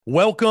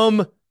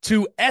Welcome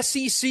to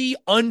SEC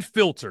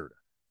Unfiltered,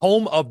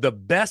 home of the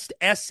best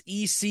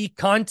SEC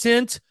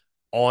content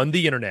on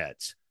the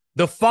internet.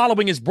 The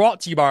following is brought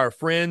to you by our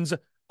friends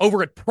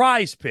over at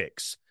Prize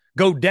Picks.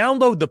 Go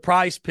download the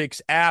Prize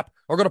Picks app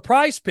or go to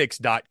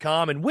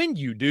prizepicks.com, and when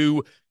you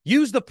do,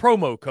 use the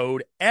promo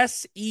code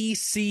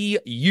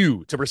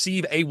SECU to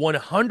receive a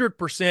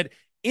 100%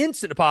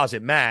 instant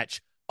deposit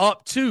match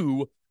up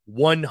to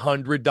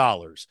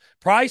 $100.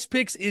 Prize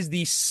Picks is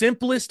the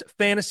simplest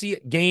fantasy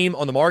game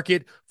on the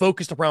market,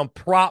 focused around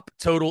prop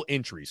total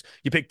entries.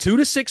 You pick 2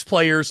 to 6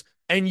 players,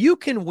 and you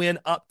can win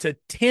up to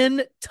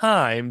 10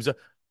 times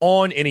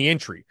on any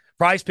entry.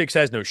 Prize Picks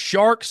has no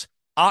sharks,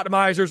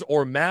 optimizers,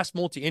 or mass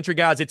multi-entry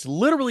guides. It's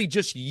literally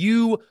just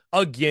you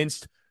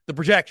against the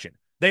projection.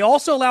 They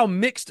also allow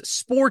mixed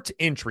sport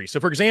entry.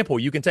 So, for example,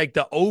 you can take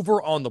the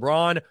over on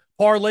LeBron,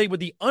 parlay with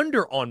the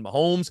under on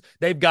Mahomes.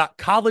 They've got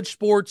college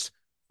sports,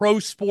 pro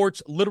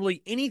sports,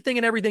 literally anything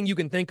and everything you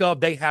can think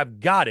of, they have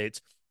got it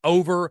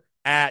over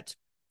at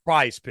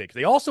Prize Picks.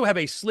 They also have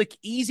a slick,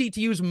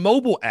 easy-to-use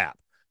mobile app,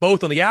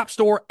 both on the App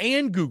Store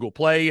and Google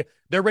Play.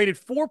 They're rated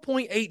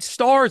 4.8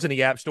 stars in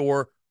the App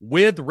Store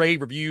with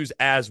rave reviews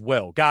as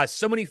well. Guys,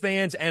 so many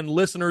fans and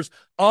listeners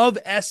of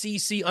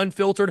SEC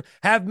Unfiltered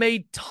have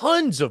made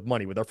tons of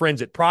money with our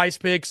friends at Prize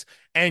Picks,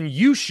 and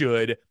you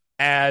should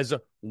as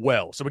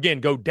well. So again,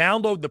 go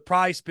download the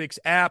Prize Picks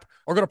app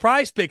or go to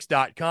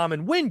prizepicks.com,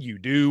 and when you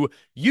do,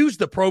 use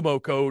the promo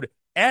code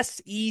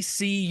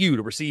SECU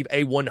to receive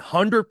a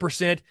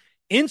 100%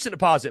 instant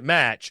deposit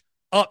match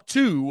up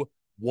to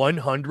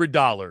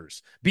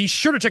 $100. Be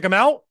sure to check them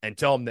out and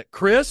tell them that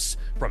Chris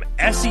from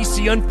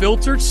SEC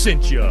Unfiltered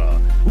sent you.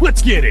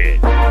 Let's get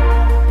it.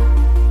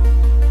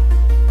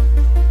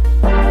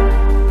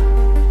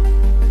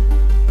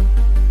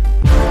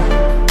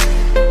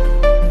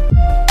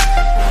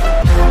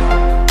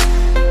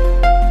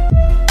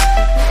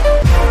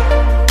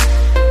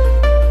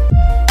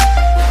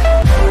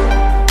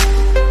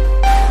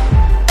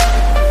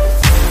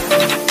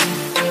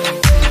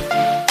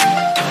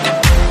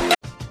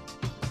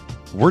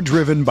 We're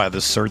driven by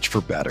the search for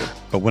better.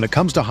 But when it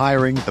comes to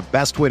hiring, the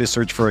best way to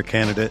search for a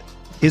candidate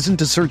isn't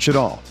to search at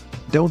all.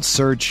 Don't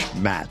search,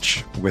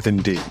 match with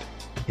Indeed.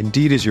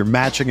 Indeed is your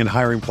matching and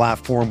hiring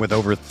platform with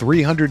over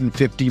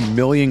 350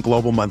 million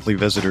global monthly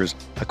visitors,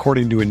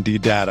 according to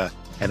Indeed data,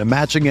 and a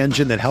matching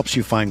engine that helps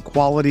you find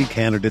quality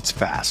candidates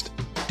fast.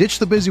 Ditch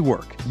the busy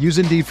work. Use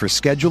Indeed for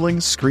scheduling,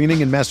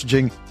 screening, and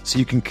messaging so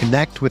you can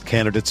connect with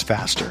candidates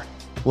faster.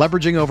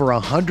 Leveraging over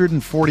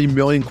 140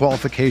 million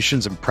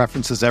qualifications and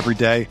preferences every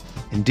day,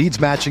 Indeed's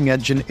matching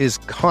engine is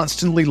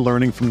constantly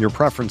learning from your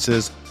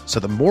preferences, so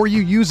the more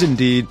you use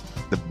Indeed,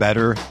 the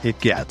better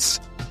it gets.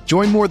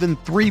 Join more than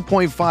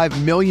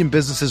 3.5 million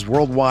businesses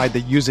worldwide that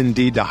use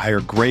Indeed to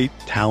hire great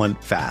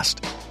talent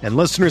fast. And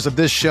listeners of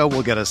this show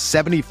will get a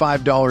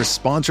 $75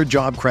 sponsored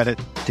job credit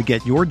to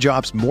get your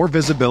jobs more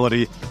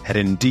visibility at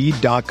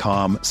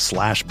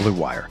Indeed.com/Blue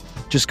Wire.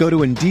 Just go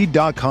to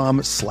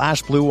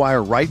Indeed.com/Blue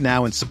Wire right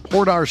now and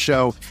support our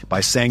show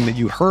by saying that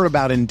you heard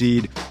about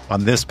Indeed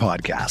on this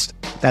podcast.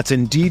 That's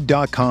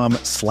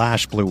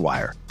Indeed.com/Blue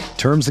Wire.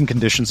 Terms and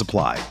conditions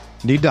apply.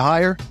 Need to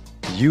hire?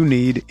 You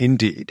need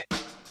Indeed.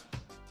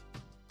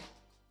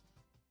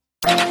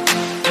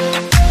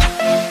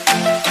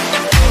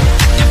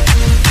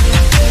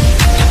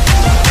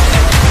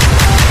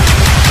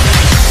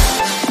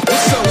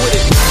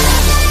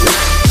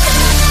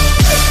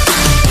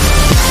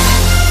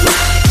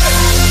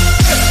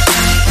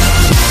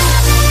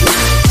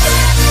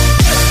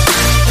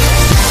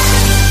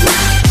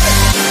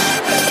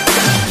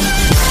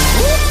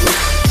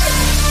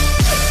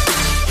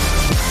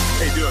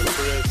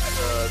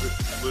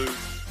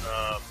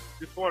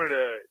 Wanted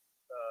to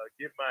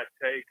give my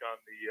take on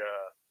the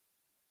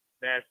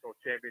national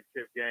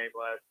championship game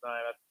last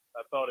night.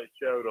 I thought it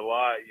showed a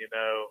lot,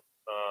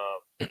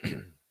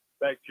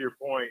 back to your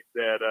point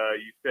that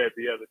you said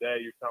the other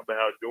day, you're talking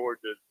about how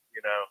Georgia's,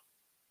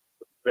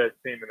 the best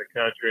team in the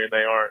country, and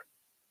they aren't,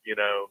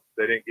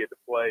 they didn't get to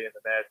play in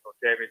the national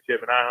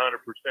championship, and I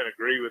 100%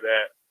 agree with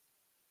that.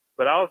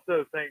 But I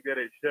also think that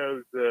it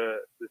shows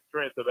the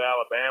strength of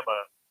Alabama,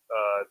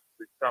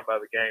 talking about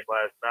the game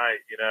last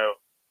night,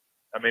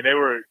 I mean, they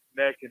were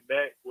neck and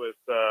neck with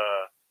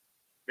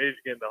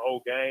Michigan the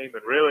whole game,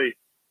 and really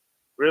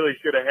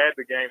should have had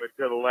the game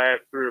until the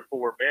last 3 or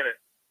 4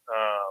 minutes.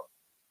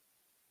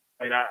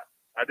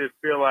 I just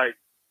feel like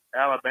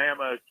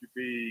Alabama should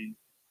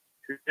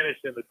finish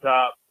in the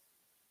top,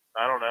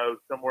 I don't know,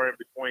 somewhere in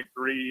between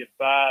 3 and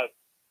 5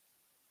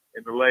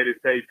 in the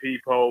latest AP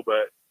poll,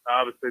 but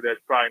obviously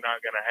that's probably not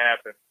going to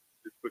happen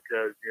just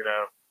because,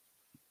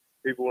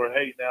 people are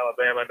hating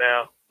Alabama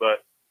now,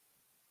 but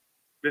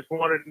just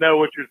wanted to know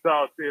what your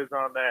thoughts is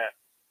on that.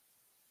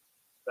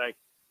 Thank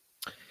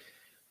you.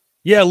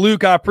 Yeah,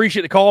 Luke, I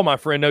appreciate the call, my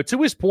friend. No,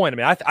 to his point, I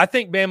mean, I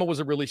think Bama was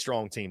a really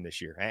strong team this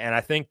year. And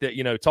I think that,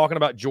 talking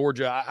about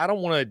Georgia, I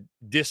don't want to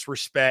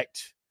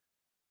disrespect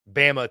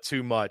Bama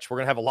too much. We're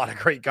going to have a lot of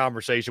great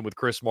conversation with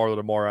Chris Marlowe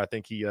tomorrow. I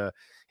think he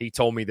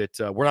told me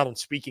that we're not on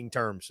speaking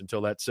terms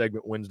until that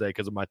segment Wednesday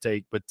because of my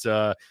take. But,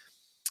 to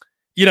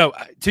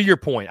your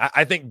point,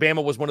 I think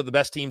Bama was one of the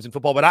best teams in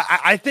football. But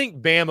I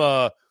think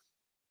Bama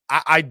 –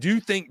 I do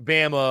think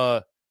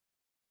Bama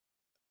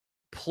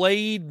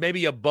played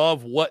maybe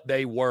above what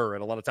they were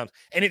at a lot of times.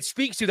 And it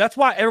speaks to – that's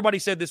why everybody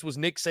said this was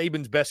Nick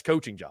Saban's best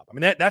coaching job. I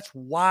mean, that's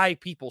why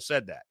people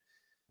said that.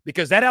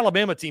 Because that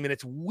Alabama team – and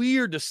it's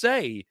weird to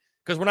say –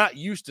 because we're not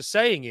used to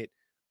saying it,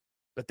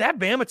 but that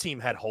Bama team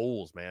had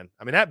holes, man.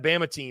 I mean, that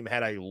Bama team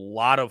had a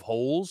lot of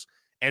holes,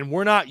 and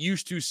we're not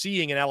used to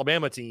seeing an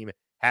Alabama team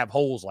have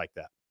holes like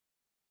that.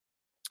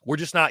 We're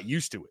just not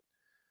used to it.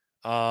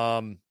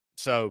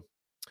 So,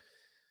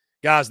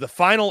 guys, the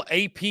final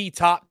AP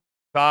top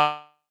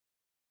 5,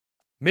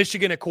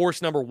 Michigan, of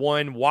course, number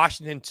 1,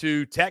 Washington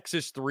 2,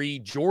 Texas 3,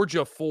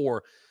 Georgia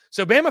 4.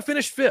 So Bama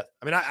finished 5th.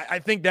 I mean, I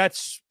think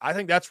that's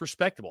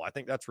respectable. I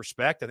think that's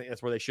respect. I think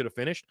that's where they should have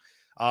finished.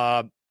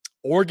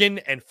 Oregon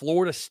and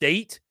Florida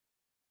State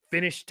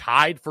finished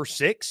tied for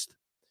 6th.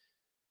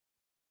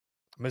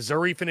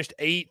 Missouri finished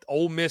 8th,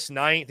 Ole Miss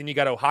 9th, and you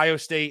got Ohio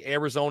State,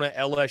 Arizona,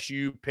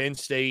 LSU, Penn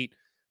State,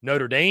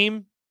 Notre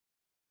Dame,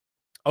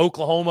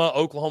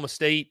 Oklahoma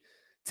State,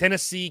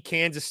 Tennessee,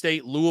 Kansas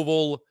State,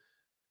 Louisville,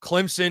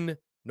 Clemson,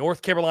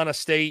 North Carolina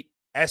State,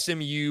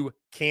 SMU,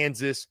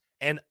 Kansas,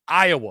 and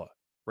Iowa.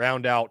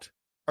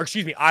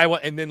 Iowa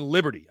and then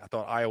Liberty. I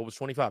thought Iowa was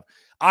 25.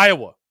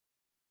 Iowa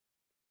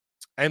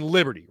and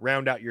Liberty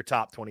round out your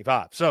top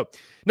 25. So,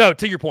 no,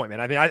 to your point,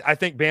 man, I mean, I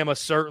think Bama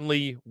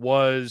certainly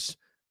was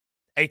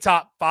a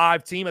top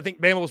 5 team. I think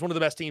Bama was one of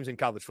the best teams in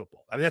college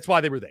football. I mean, that's why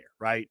they were there,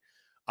 right?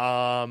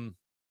 Yeah,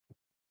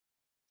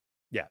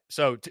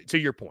 so to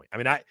your point, I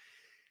mean,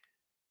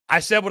 I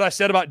said what I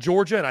said about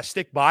Georgia, and I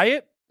stick by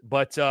it.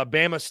 But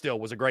Bama still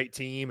was a great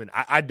team, and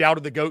I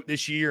doubted the GOAT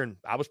this year, and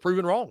I was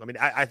proven wrong. I mean,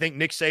 I think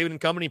Nick Saban and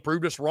company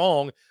proved us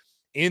wrong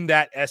in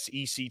that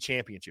SEC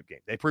championship game.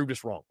 They proved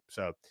us wrong.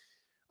 So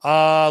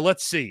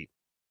let's see.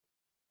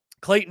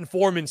 Clayton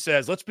Foreman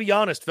says, let's be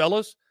honest,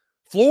 fellas.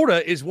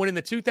 Florida is winning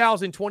the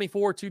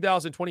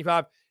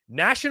 2024-2025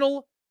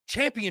 National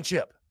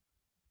Championship,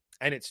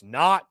 and it's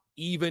not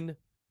even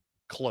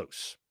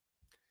close.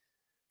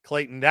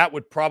 Clayton, that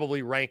would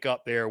probably rank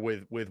up there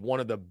with one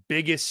of the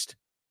biggest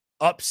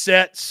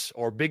upsets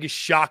or biggest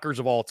shockers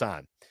of all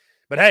time.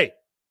 But hey,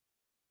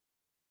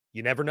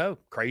 you never know.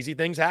 Crazy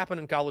things happen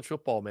in college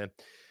football, man.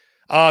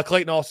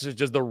 Clayton also says,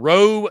 does the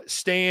row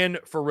stand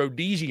for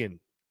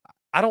Rhodesian?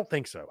 I don't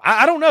think so.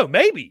 I don't know.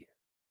 Maybe.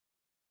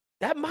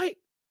 That might.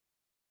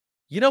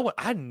 You know what?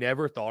 I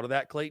never thought of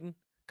that, Clayton,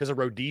 because of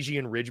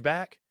Rhodesian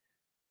Ridgeback.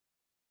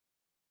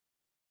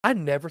 I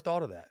never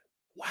thought of that.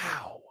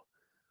 Wow.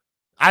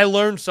 I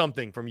learned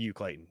something from you,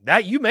 Clayton.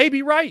 That you may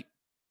be right.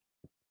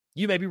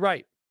 You may be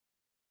right.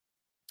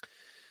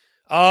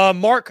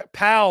 Mark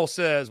Powell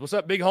says, what's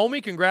up, big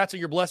homie? Congrats on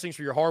your blessings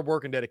for your hard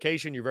work and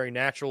dedication. You're very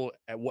natural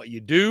at what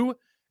you do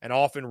and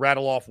often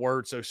rattle off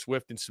words so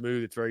swift and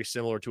smooth. It's very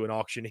similar to an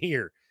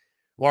auctioneer.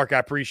 Mark, I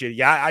appreciate it.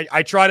 Yeah,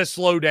 I try to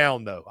slow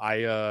down, though.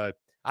 I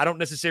don't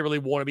necessarily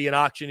want to be an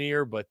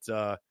auctioneer, but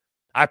I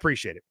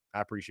appreciate it.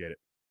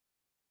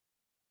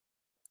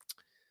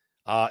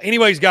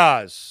 Anyways,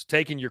 guys,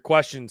 taking your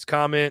questions,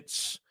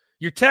 comments,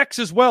 your texts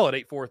as well at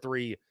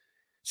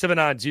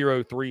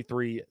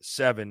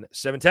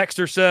 843-790-3377.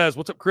 Texter says,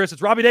 what's up, Chris?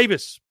 It's Robbie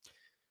Davis.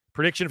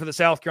 Prediction for the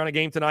South Carolina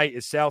game tonight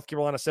is South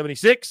Carolina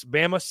 76,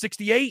 Bama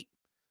 68.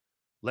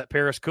 Let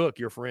Paris cook,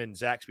 your friend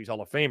Zaxby's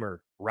Hall of Famer,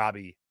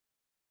 Robbie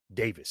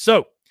Davis.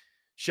 So,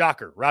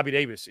 shocker, Robbie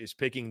Davis is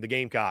picking the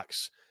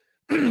Gamecocks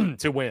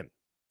to win.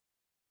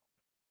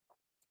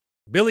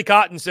 Billy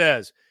Cotton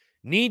says,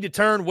 need to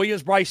turn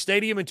Williams-Brice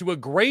Stadium into a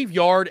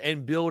graveyard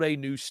and build a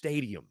new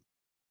stadium.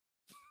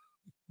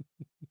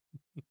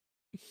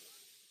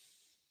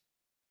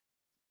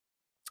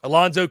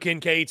 Alonzo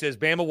Kincaid says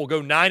Bama will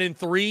go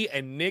 9-3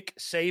 and Nick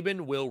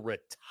Saban will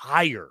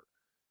retire.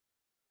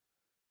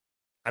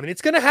 I mean,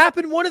 it's going to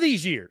happen one of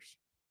these years.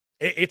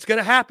 It's going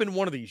to happen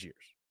one of these years.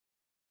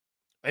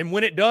 And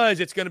when it does,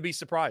 it's going to be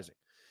surprising.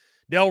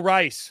 Del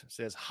Rice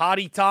says,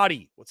 hotty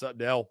toddy. What's up,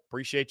 Del?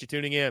 Appreciate you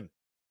tuning in.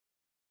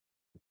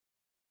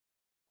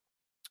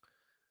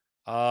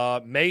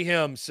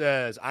 Mayhem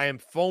says, I am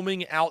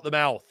foaming out the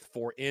mouth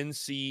for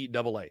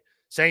NCAA.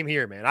 Same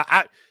here, man.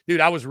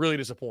 Dude, I was really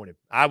disappointed.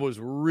 I was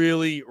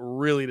really,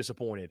 really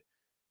disappointed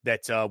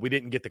that we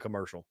didn't get the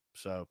commercial.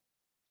 So,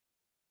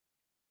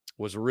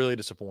 was really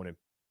disappointed.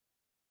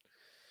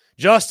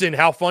 Justin,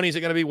 how funny is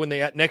it going to be when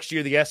next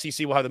year the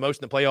SEC will have the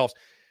most in the playoffs?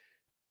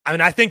 I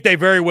mean, I think they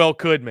very well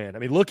could, man. I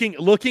mean,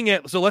 looking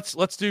at, so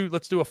let's do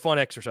a fun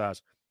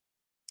exercise,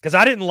 because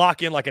I didn't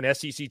lock in like an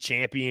SEC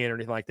champion or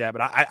anything like that,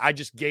 but I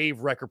just gave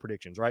record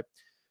predictions, right?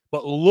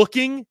 But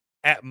looking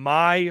at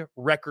my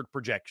record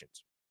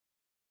projections,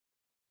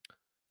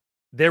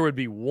 there would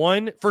be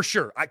one for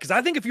sure. Because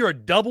I think if you're a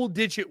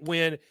double-digit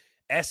win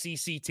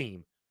SEC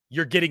team,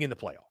 you're getting in the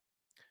playoff.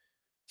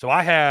 So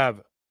I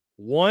have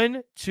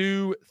 1,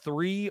 2,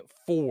 3,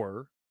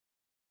 4,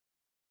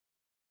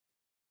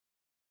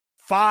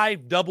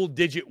 5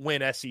 double-digit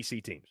win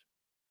SEC teams.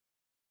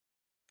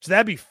 So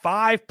that'd be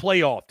 5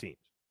 playoff teams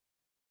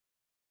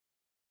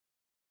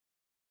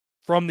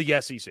from the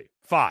SEC.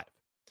 5.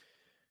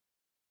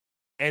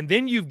 And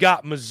then you've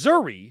got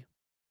Missouri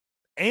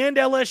and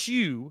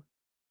LSU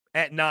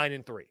at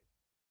 9-3.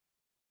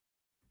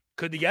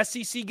 Could the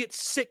SEC get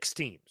 6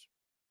 teams?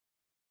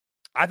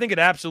 I think it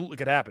absolutely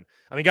could happen.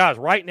 I mean, guys,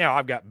 right now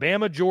I've got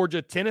Bama,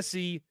 Georgia,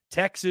 Tennessee,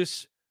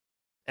 Texas,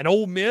 and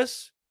Ole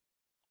Miss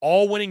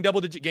all winning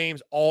double-digit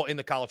games, all in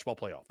the college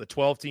football playoff, the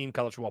 12-team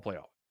college football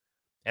playoff.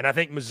 And I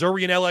think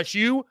Missouri and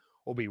LSU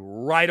will be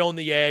right on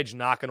the edge,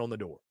 knocking on the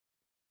door.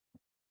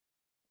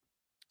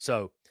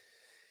 So,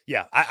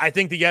 yeah, I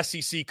think the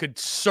SEC could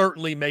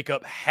certainly make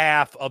up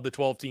half of the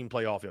 12-team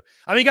playoff.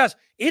 I mean, guys,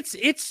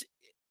 it's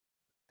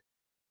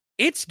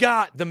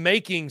got the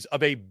makings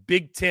of a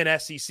Big Ten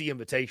SEC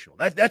invitational.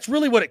 That's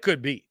really what it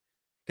could be.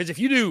 Because if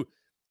you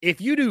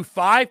do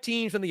 5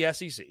 teams from the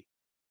SEC,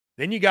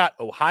 then you got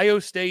Ohio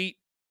State,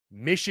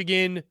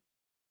 Michigan,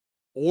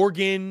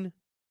 Oregon,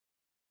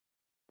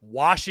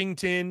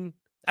 Washington.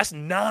 That's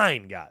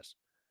 9, guys.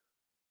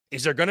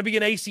 Is there going to be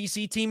an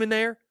ACC team in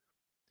there?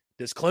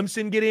 Does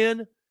Clemson get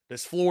in?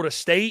 Does Florida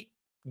State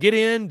get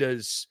in?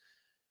 Does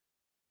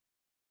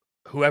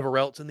whoever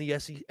else in the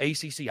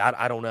ACC?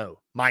 I don't know.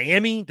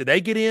 Miami, do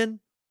they get in?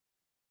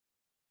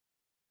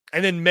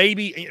 And then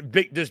maybe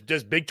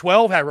does Big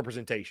 12 have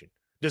representation?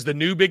 Does the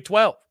new Big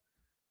 12?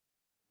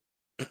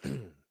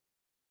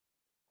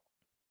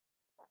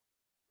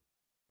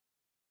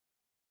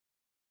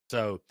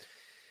 So,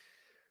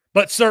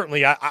 but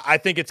certainly I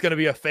think it's going to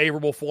be a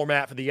favorable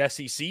format for the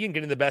SEC and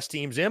getting the best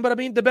teams in. But I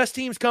mean, the best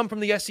teams come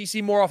from the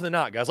SEC more often than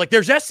not, guys. Like,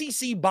 there's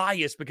SEC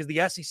bias because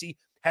the SEC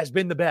has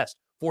been the best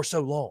for so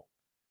long.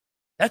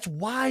 That's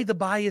why the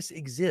bias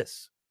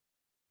exists.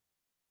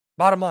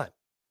 Bottom line.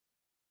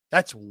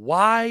 That's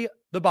why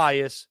the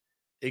bias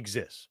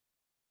exists.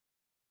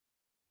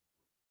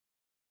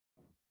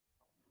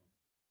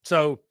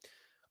 So,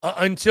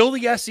 until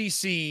the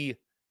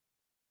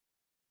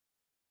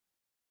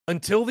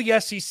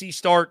SEC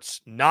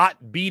starts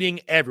not beating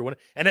everyone,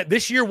 and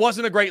this year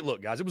wasn't a great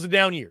look, guys. It was a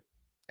down year.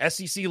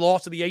 SEC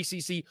lost to the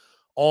ACC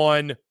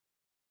on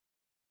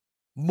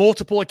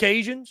multiple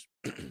occasions,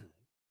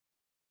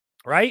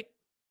 right?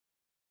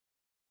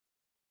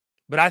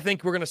 But I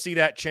think we're going to see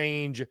that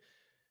change.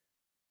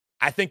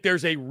 I think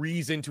there's a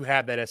reason to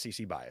have that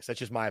SEC bias. That's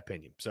just my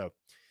opinion. So,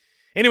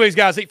 anyways,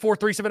 guys,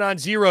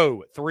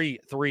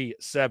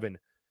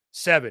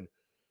 843-790-3377.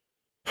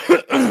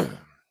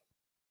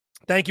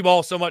 Thank you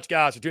all so much,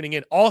 guys, for tuning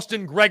in.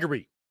 Austin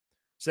Gregory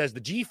says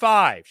the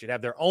G5 should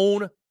have their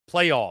own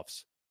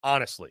playoffs,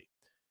 honestly.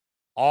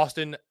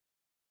 Austin,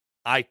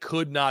 I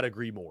could not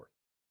agree more.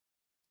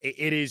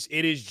 It is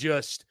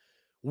just,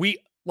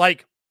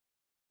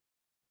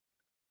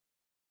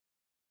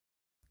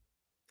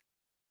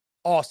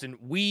 Austin,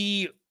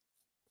 we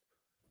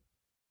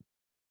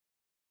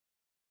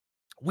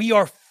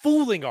are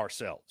fooling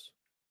ourselves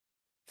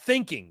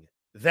thinking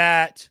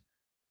that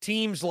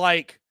teams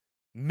like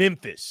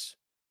Memphis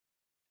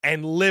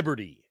and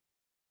Liberty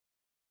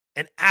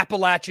and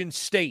Appalachian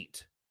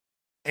State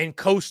and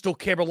Coastal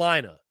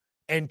Carolina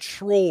and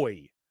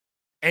Troy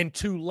and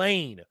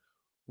Tulane,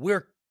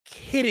 we're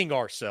kidding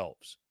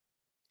ourselves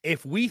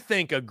if we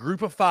think a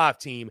group of 5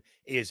 team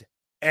is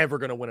ever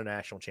going to win a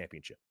national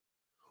championship.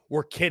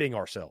 We're kidding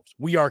ourselves.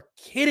 We are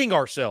kidding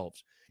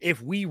ourselves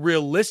if we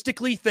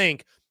realistically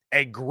think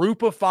a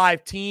group of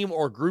 5 team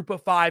or group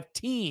of 5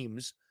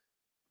 teams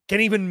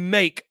can even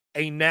make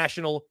a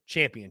national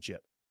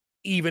championship,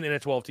 even in a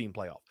 12-team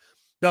playoff.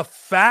 The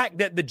fact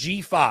that the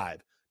G5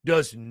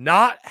 does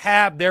not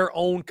have their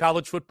own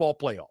college football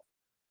playoff.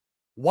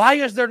 Why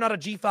is there not a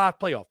G5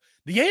 playoff?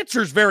 The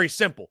answer is very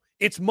simple.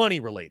 It's money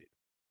related.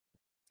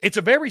 It's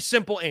a very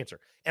simple answer.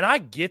 And I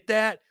get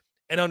that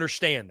and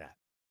understand that.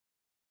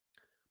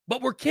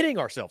 But we're kidding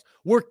ourselves.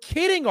 We're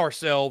kidding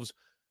ourselves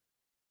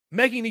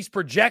making these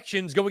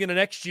projections going into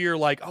next year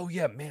like, oh,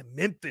 yeah, man,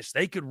 Memphis,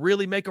 they could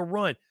really make a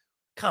run.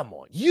 Come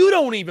on. You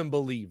don't even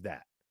believe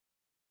that.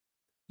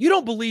 You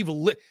don't believe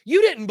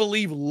you didn't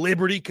believe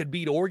Liberty could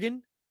beat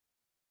Oregon.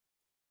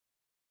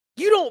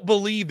 You don't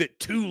believe that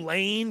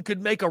Tulane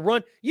could make a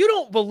run. You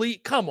don't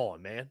believe. Come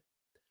on, man.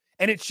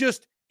 And it's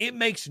just, it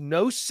makes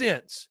no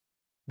sense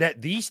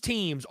that these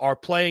teams are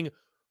playing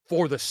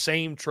for the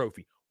same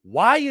trophy.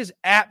 Why is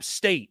App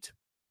State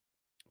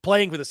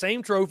playing for the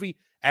same trophy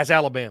as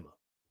Alabama?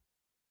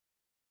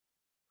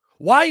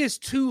 Why is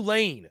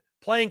Tulane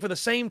playing for the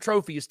same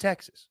trophy as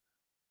Texas?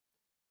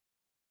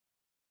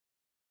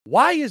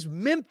 Why is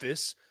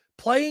Memphis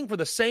playing for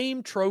the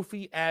same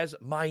trophy as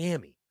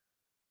Miami?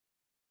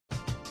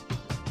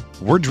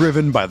 We're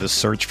driven by the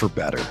search for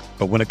better.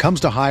 But when it comes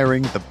to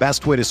hiring, the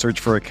best way to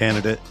search for a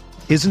candidate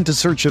isn't to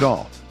search at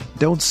all.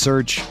 Don't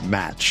search,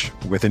 match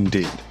with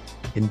Indeed.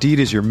 Indeed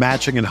is your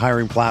matching and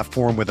hiring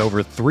platform with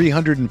over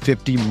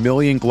 350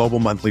 million global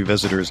monthly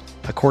visitors,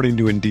 according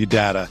to Indeed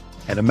data,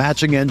 and a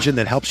matching engine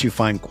that helps you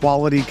find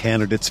quality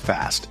candidates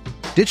fast.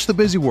 Ditch the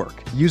busy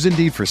work. Use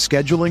Indeed for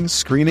scheduling,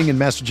 screening, and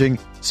messaging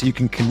so you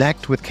can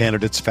connect with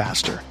candidates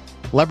faster.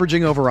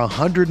 Leveraging over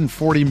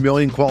 140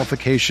 million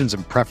qualifications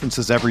and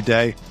preferences every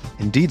day,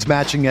 Indeed's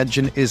matching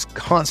engine is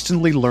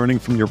constantly learning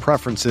from your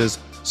preferences,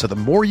 so the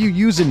more you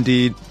use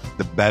Indeed,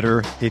 the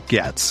better it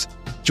gets.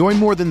 Join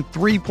more than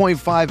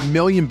 3.5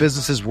 million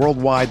businesses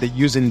worldwide that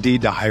use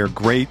Indeed to hire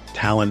great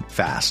talent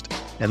fast.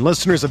 And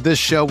listeners of this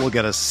show will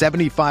get a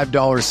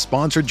 $75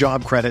 sponsored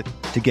job credit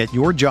to get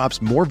your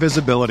jobs more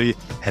visibility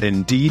at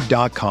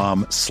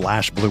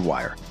Indeed.com/Blue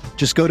Wire.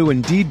 Just go to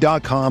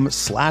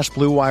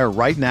Indeed.com/Blue Wire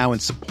right now and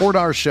support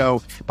our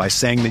show by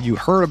saying that you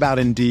heard about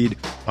Indeed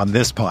on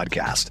this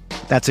podcast.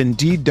 That's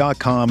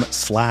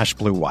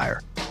Indeed.com/Blue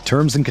Wire.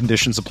 Terms and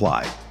conditions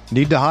apply.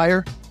 Need to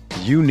hire?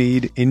 You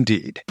need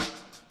Indeed.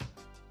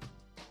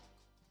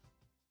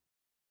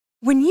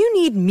 When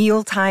you need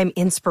mealtime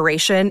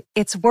inspiration,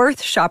 it's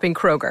worth shopping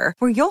Kroger,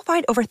 where you'll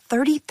find over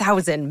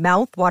 30,000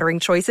 mouth-watering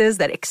choices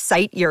that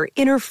excite your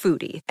inner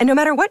foodie. And no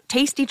matter what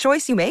tasty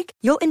choice you make,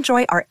 you'll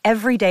enjoy our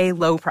everyday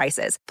low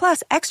prices,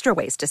 plus extra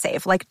ways to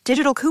save, like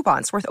digital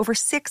coupons worth over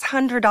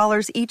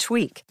 $600 each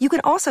week. You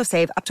can also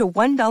save up to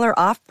 $1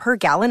 off per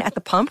gallon at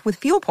the pump with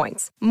fuel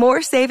points.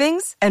 More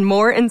savings and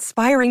more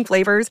inspiring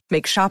flavors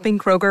make shopping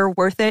Kroger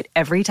worth it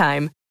every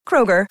time.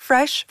 Kroger,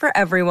 fresh for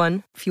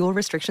everyone. Fuel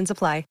restrictions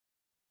apply.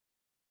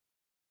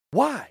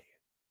 Why?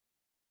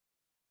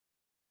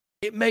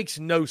 It makes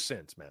no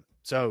sense, man.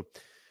 So,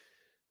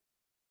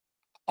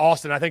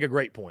 Austin, I think a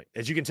great point.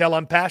 As you can tell,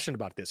 I'm passionate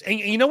about this.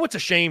 And you know what's a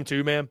shame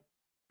too, man?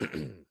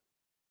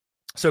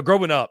 So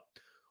growing up,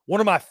 one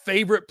of my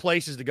favorite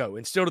places to go,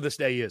 and still to this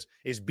day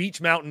is Beach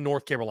Mountain,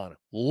 North Carolina.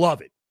 Love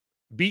it.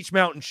 Beach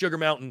Mountain, Sugar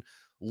Mountain.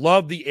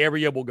 Love the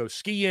area. We'll go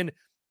skiing.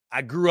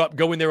 I grew up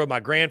going there with my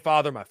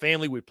grandfather, my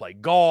family. We'd play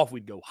golf.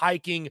 We'd go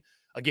hiking.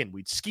 Again,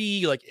 we'd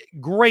ski. Like,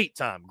 great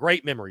time.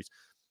 Great memories.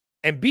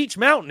 And Beach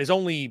Mountain is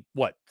only,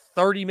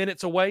 30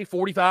 minutes away,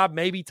 45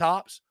 maybe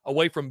tops,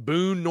 away from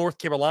Boone, North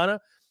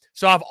Carolina.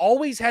 So I've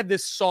always had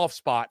this soft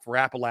spot for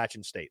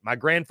Appalachian State. My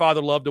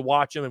grandfather loved to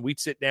watch them, and we'd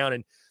sit down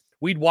and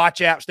we'd watch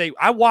App State.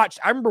 I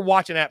remember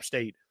watching App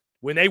State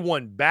when they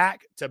won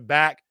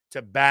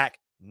back-to-back-to-back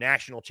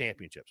national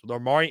championships with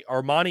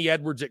Armani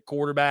Edwards at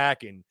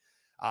quarterback and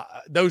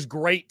those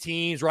great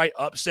teams, right?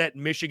 Upset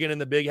Michigan in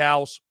the Big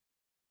House.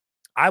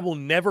 I will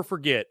never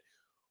forget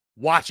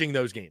watching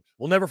those games.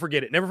 We'll never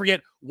forget it. Never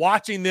forget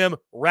watching them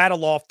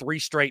rattle off 3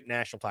 straight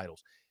national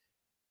titles.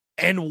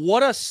 And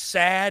what a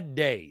sad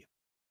day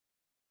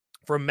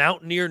for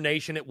Mountaineer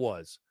Nation it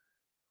was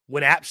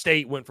when App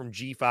State went from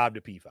G5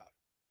 to P5.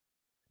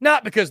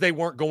 Not because they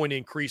weren't going to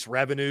increase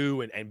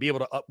revenue and be able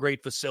to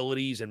upgrade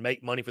facilities and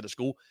make money for the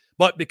school,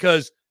 but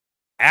because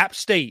App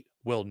State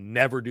will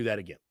never do that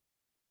again.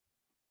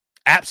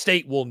 App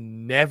State will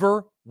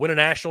never win a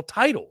national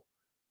title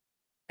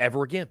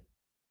ever again.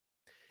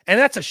 And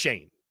that's a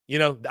shame. You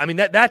know, I mean,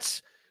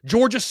 that's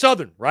Georgia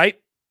Southern, right?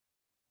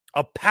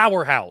 A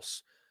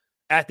powerhouse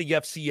at the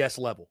FCS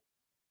level.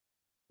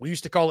 We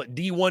used to call it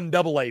D1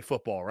 AA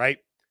football, right?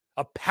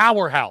 A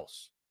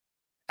powerhouse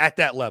at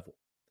that level.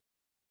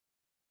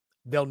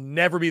 They'll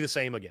never be the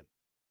same again.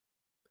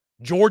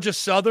 Georgia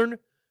Southern,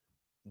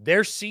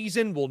 their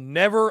season will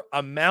never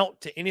amount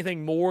to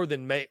anything more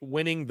than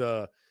winning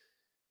the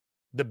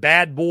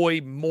Bad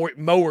Boy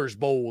Mowers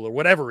Bowl or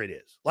whatever it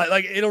is.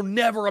 Like it'll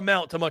never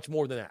amount to much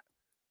more than that.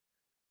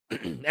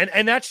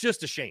 and that's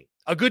just a shame.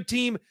 A good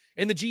team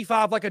in the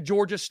G5 like a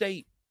Georgia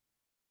State.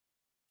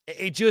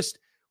 It just,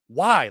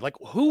 why? Like,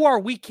 who are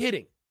we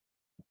kidding?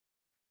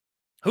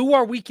 Who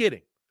are we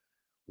kidding?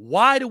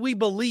 Why do we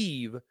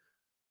believe?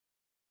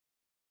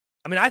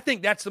 I mean, I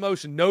think that's the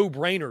most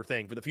no-brainer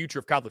thing for the future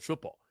of college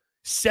football.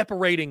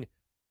 Separating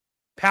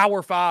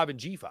Power 5 and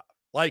G5.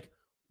 Like,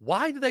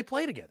 why do they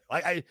play together?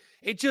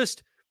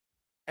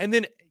 And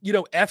then, you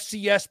know,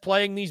 FCS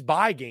playing these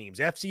bye games,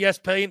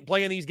 FCS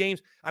playing these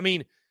games. I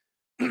mean,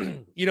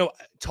 you know,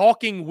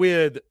 talking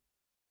with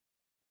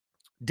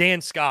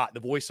Dan Scott,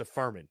 the voice of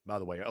Furman, by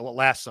the way,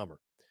 last summer,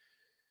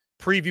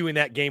 previewing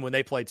that game when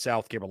they played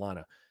South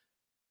Carolina.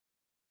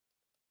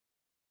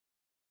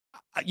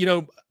 You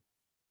know,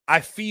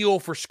 I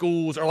feel for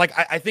schools, or like,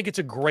 I think it's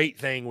a great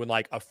thing when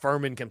like a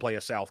Furman can play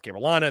a South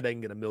Carolina, they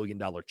can get $1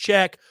 million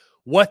check.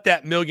 What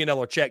that $1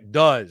 million check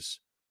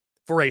does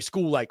for a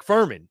school like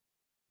Furman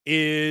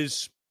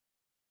is,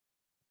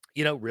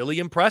 you know, really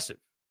impressive.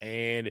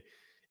 And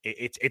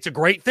it's a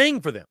great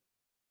thing for them.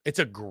 It's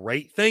a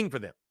great thing for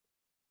them,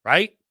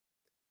 right?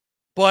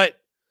 But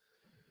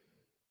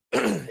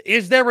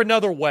is there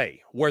another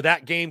way where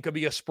that game could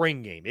be a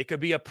spring game? It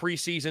could be a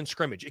preseason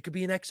scrimmage. It could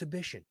be an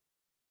exhibition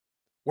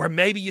where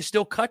maybe you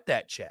still cut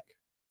that check,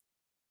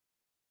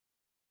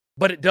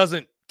 but it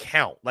doesn't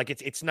count. Like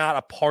it's not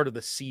a part of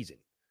the season.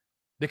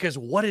 Because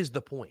what is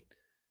the point?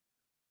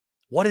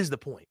 What is the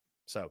point?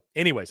 So,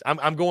 anyways,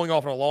 I'm going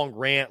off on a long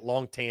rant,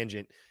 long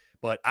tangent,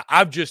 but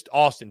I've just,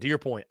 Austin, to your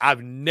point,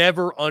 I've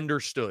never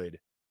understood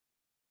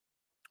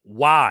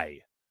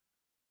why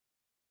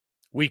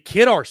we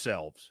kid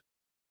ourselves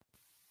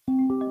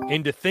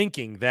into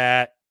thinking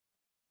that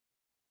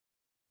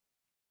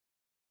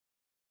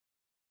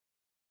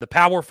the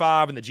Power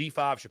 5 and the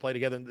G5 should play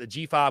together, and the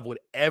G5 would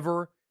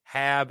ever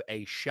have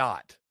a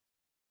shot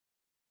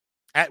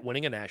at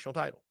winning a national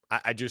title.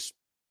 I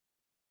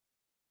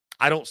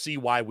don't see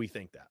why we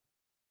think that.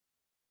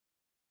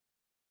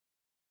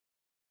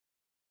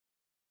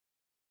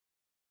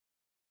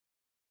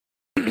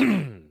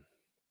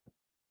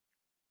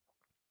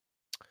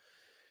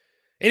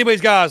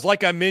 Anyways, guys,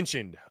 like I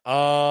mentioned,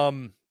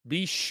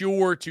 be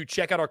sure to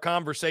check out our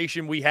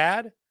conversation we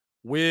had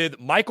with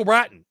Michael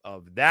Bratton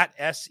of That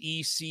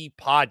SEC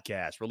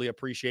Podcast. Really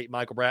appreciate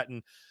Michael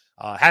Bratton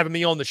having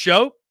me on the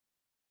show.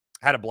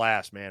 Had a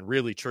blast, man.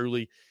 Really,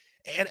 truly.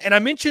 And I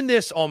mentioned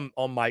this on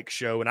Mike's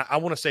show, and I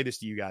want to say this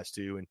to you guys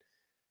too.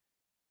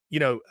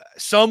 And,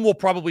 some will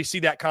probably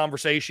see that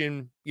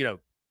conversation,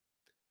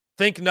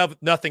 think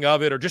nothing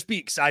of it or just be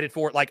excited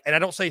for it. And I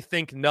don't say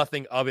think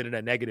nothing of it in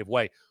a negative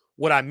way.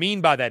 What I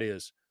mean by that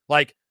is,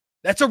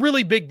 that's a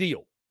really big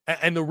deal.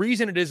 And the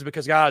reason it is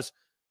because, guys,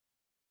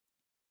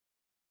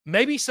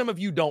 maybe some of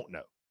you don't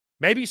know.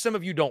 Maybe some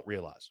of you don't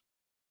realize.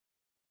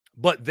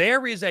 But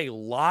there is a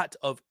lot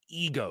of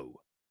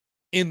ego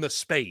in the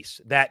space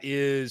that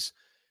is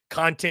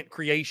content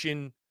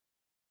creation,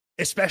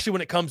 especially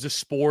when it comes to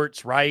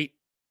sports, right?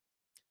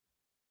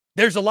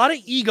 There's a lot of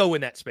ego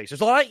in that space.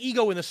 There's a lot of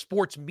ego in the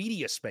sports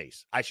media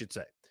space, I should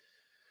say.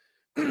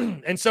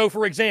 And so,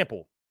 for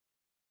example,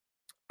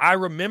 I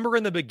remember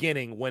in the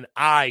beginning when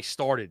I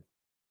started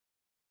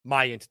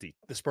my entity,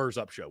 the Spurs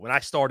Up Show, when I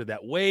started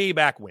that way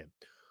back when.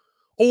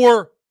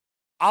 Or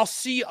I'll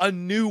see a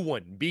new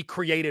one be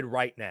created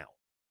right now,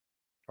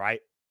 right?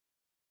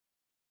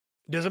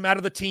 Doesn't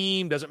matter the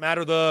team, doesn't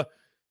matter the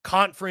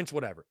conference,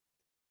 whatever.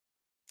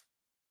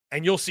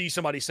 And you'll see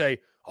somebody say,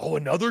 oh,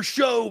 another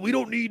show, we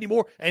don't need any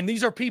more. And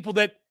these are people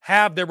that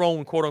have their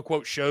own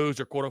quote-unquote shows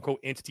or quote-unquote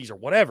entities or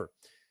whatever.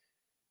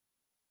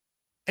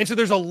 And so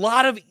there's a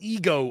lot of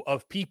ego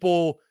of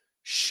people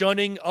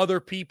shunning other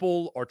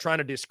people or trying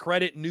to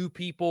discredit new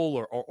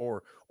people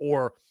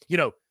or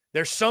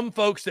there's some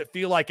folks that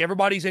feel like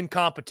everybody's in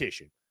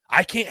competition.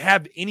 I can't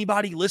have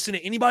anybody listen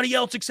to anybody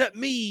else except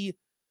me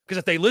because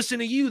if they listen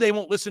to you, they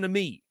won't listen to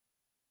me.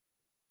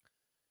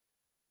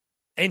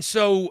 And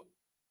so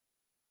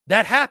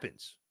that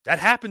happens. That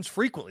happens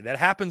frequently. That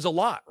happens a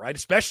lot, right?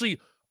 Especially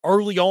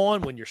early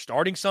on when you're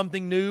starting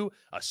something new,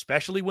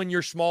 especially when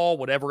you're small,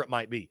 whatever it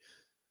might be.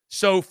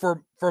 So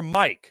for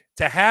Mike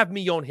to have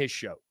me on his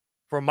show,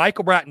 for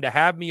Michael Bratton to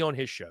have me on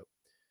his show,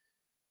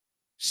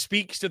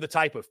 speaks to the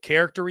type of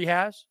character he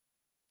has,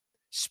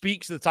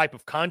 speaks to the type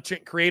of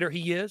content creator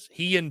he is.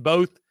 He and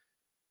both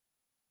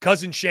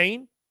Cousin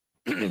Shane,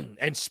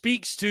 and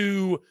speaks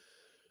to,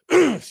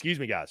 excuse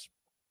me, guys,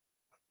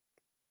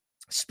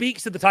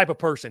 speaks to the type of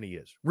person he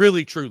is,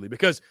 really, truly.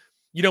 Because,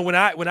 when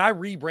I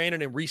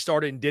rebranded and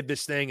restarted and did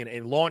this thing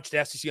and launched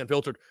SEC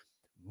Unfiltered,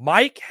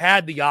 Mike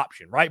had the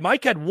option, right?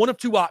 Mike had one of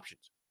two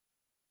options.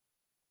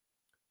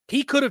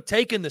 He could have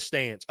taken the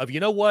stance of,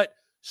 you know what?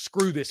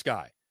 Screw this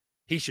guy.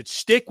 He should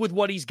stick with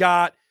what he's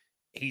got.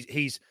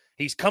 He's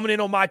coming in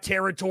on my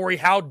territory.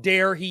 How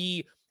dare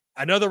he?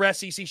 Another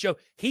SEC show.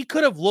 He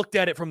could have looked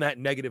at it from that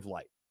negative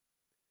light.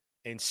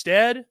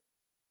 Instead,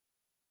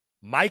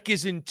 Mike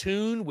is in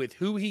tune with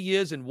who he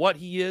is and what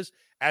he is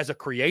as a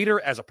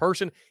creator, as a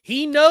person.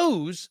 He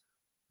knows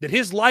that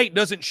his light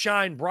doesn't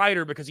shine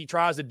brighter because he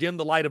tries to dim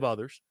the light of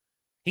others.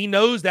 He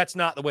knows that's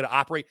not the way to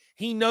operate.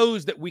 He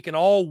knows that we can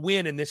all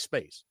win in this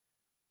space.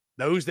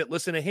 Those that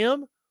listen to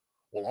him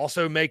will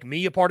also make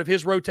me a part of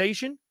his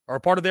rotation or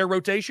a part of their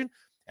rotation.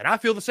 And I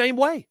feel the same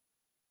way.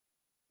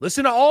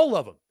 Listen to all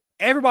of them.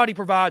 Everybody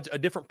provides a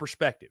different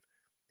perspective.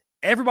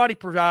 Everybody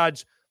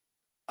provides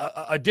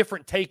a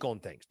different take on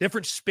things,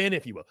 different spin,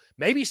 if you will.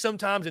 Maybe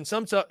sometimes in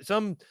some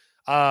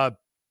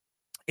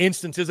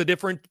instances, a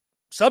different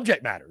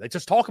subject matter. They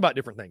just talk about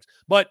different things.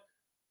 But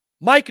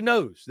Mike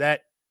knows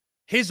that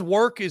his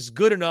work is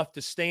good enough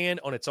to stand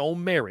on its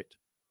own merit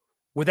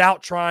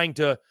without trying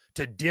to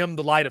dim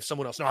the light of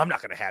someone else. No, I'm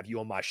not going to have you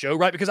on my show,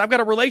 right? Because I've got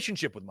a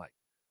relationship with Mike.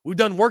 We've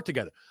done work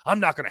together. I'm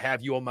not going to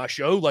have you on my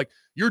show like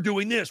you're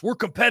doing this. We're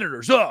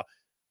competitors.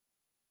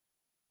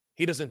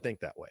 He doesn't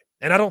think that way.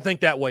 And I don't think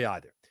that way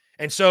either.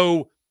 And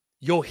so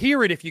you'll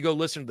hear it if you go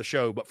listen to the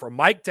show. But for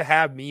Mike to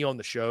have me on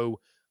the show,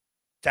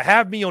 to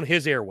have me on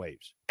his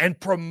airwaves and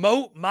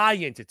promote my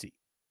entity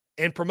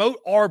and promote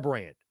our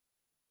brand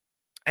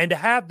and to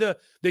have the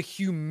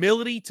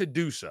humility to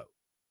do so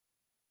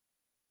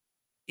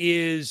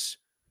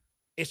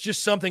it's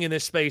just something in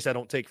this space I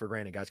don't take for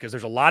granted, guys, because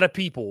there's a lot of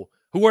people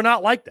who are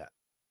not like that.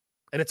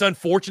 And it's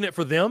unfortunate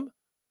for them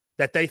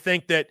that they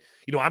think that,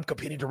 I'm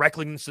competing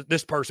directly against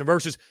this person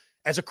versus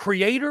as a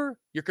creator,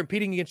 you're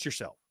competing against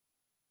yourself.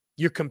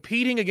 You're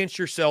competing against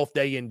yourself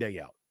day in, day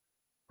out,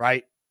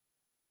 right?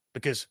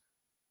 Because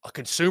a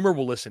consumer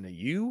will listen to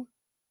you.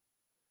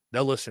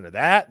 They'll listen to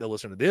that. They'll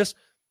listen to this.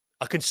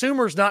 A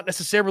consumer is not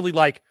necessarily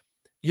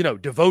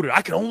devoted.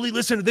 I can only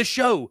listen to this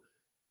show.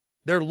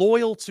 They're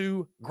loyal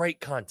to great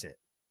content.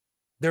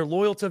 They're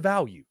loyal to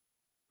value.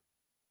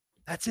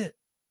 That's it.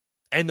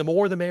 And the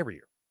more, the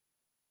merrier.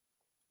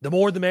 The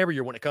more the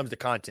merrier when it comes to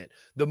content.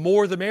 The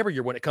more the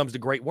merrier when it comes to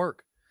great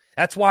work.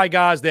 That's why,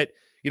 guys, that,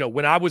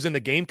 when I was in the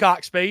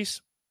Gamecock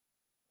space,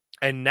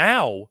 and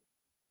now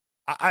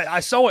I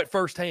saw it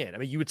firsthand. I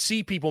mean, you would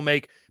see people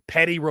make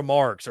petty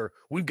remarks or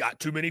we've got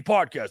too many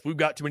podcasts. We've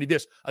got too many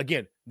this.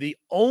 Again, the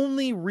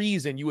only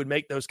reason you would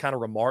make those kind of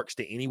remarks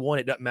to anyone,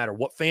 it doesn't matter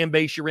what fan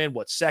base you're in,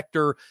 what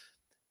sector,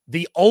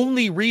 the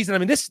only reason, I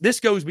mean, this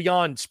goes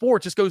beyond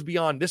sports. This goes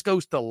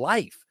to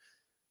life.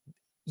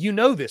 You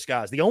know this,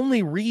 guys. The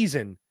only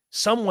reason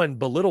someone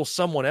belittles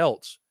someone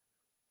else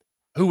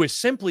who is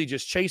simply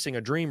just chasing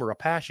a dream or a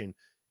passion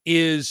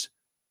is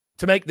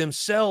to make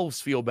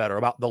themselves feel better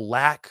about the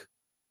lack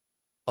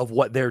of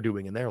what they're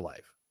doing in their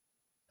life.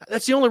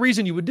 That's the only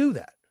reason you would do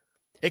that.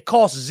 It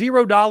costs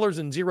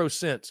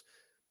 $0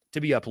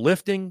 to be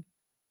uplifting,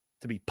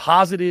 to be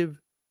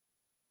positive,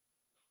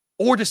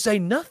 or to say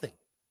nothing.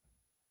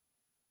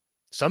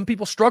 Some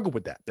people struggle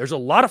with that. There's a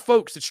lot of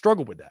folks that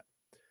struggle with that.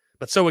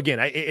 But so again,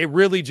 it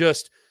really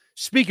just,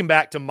 speaking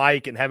back to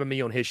Mike and having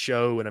me on his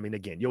show, and I mean,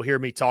 again, you'll hear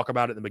me talk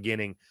about it in the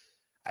beginning.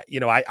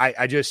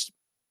 I just...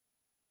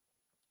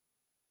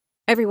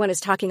 Everyone is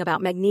talking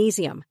about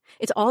magnesium.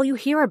 It's all you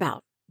hear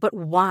about. But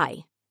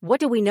why? What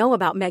do we know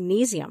about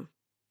magnesium?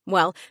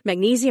 Well,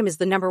 magnesium is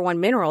the number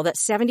one mineral that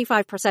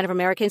 75% of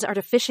Americans are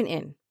deficient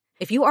in.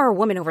 If you are a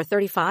woman over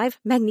 35,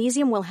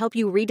 magnesium will help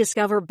you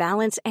rediscover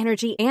balance,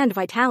 energy, and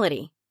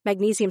vitality.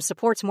 Magnesium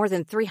supports more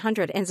than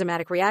 300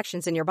 enzymatic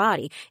reactions in your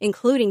body,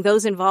 including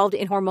those involved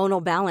in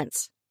hormonal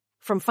balance.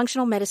 From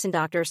functional medicine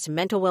doctors to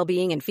mental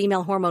well-being and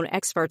female hormone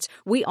experts,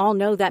 we all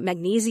know that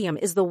magnesium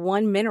is the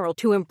one mineral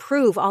to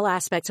improve all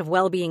aspects of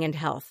well-being and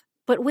health.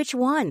 But which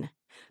one?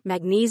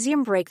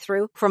 Magnesium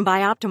Breakthrough from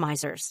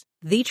Bioptimizers,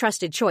 the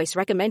trusted choice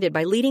recommended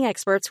by leading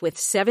experts with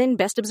 7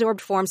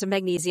 best-absorbed forms of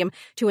magnesium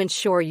to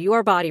ensure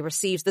your body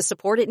receives the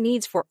support it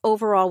needs for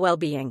overall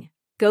well-being.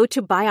 Go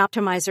to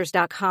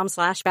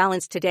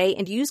bioptimizers.com/balance today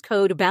and use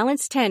code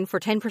BALANCE10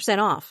 for 10%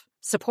 off.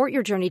 Support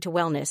your journey to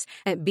wellness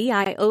at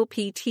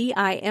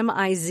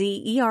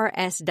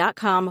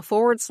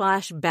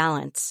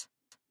bioptimizers.com/balance.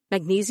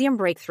 Magnesium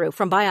Breakthrough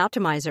from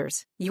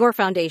Bioptimizers, your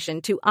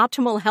foundation to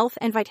optimal health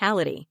and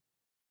vitality.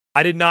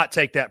 I did not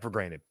take that for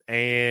granted.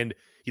 And,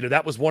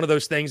 that was one of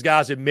those things,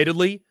 guys,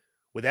 admittedly,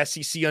 with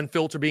SEC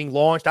Unfiltered being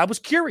launched, I was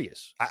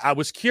curious. I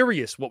was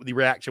curious what the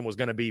reaction was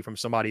going to be from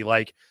somebody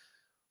like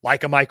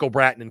a Michael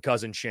Bratton and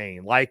Cousin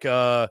Shane, like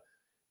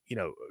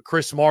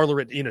Chris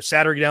Marler at,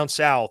 Saturday Down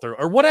South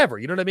or whatever,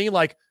 you know what I mean?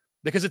 Like,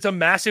 because it's a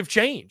massive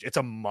change. It's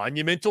a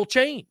monumental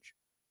change.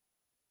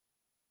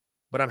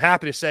 But I'm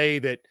happy to say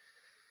that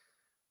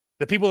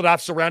the people that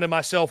I've surrounded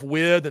myself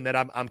with and that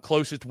I'm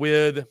closest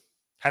with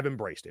have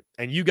embraced it.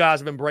 And you guys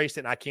have embraced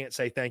it, and I can't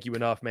say thank you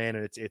enough, man.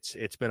 And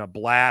it's been a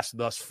blast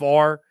thus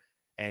far.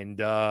 And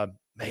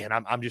man,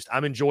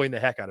 I'm enjoying the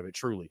heck out of it,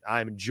 truly.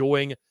 I'm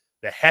enjoying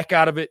the heck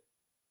out of it,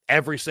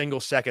 every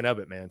single second of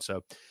it, man.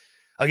 So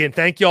again,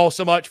 thank you all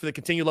so much for the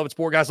continued love of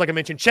sport, guys. Like I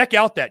mentioned, check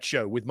out that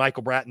show with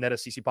Michael Bratton, that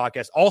SEC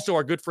podcast. Also,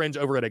 our good friends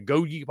over at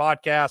Agogi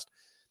Podcast.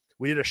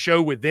 We did a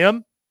show with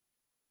them.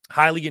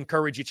 Highly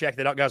encourage you check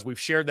that out, guys. We've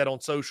shared that on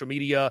social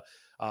media.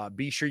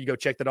 Be sure you go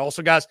check that out.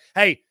 Also, guys,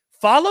 hey,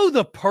 follow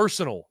the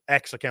personal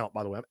X account,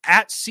 by the way. I'm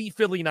at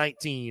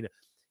CPhilly19.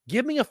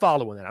 Give me a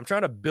follow in that. I'm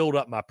trying to build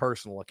up my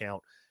personal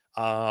account.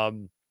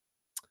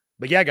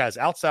 But yeah, guys,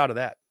 outside of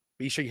that,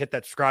 be sure you hit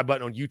that subscribe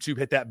button on YouTube,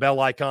 hit that bell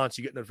icon so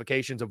you get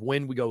notifications of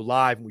when we go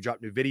live and we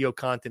drop new video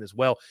content as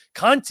well.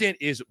 Content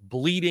is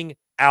bleeding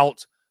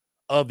out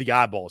of the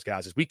eyeballs,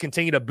 guys. As we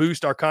continue to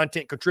boost our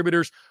content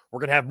contributors, we're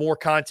going to have more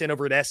content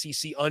over at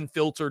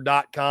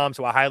secunfiltered.com.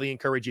 So I highly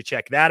encourage you to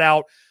check that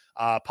out.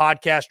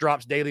 Podcast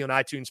drops daily on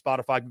iTunes,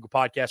 Spotify, Google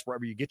Podcasts,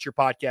 wherever you get your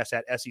podcasts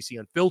at SEC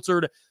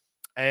Unfiltered.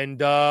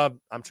 And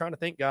I'm trying to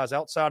think, guys,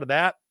 outside of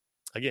that,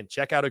 again,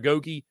 check out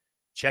Agogi,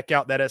 check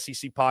out that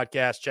SEC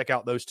podcast, check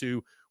out those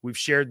two. We've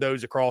shared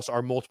those across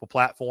our multiple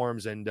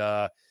platforms. And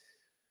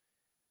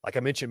like I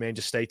mentioned, man,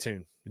 just stay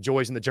tuned. The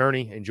joys in the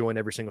journey, enjoying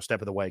every single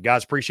step of the way.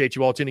 Guys, appreciate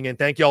you all tuning in.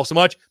 Thank you all so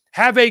much.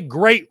 Have a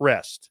great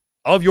rest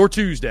of your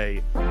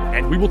Tuesday,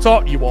 and we will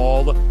talk to you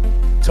all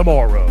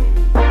tomorrow.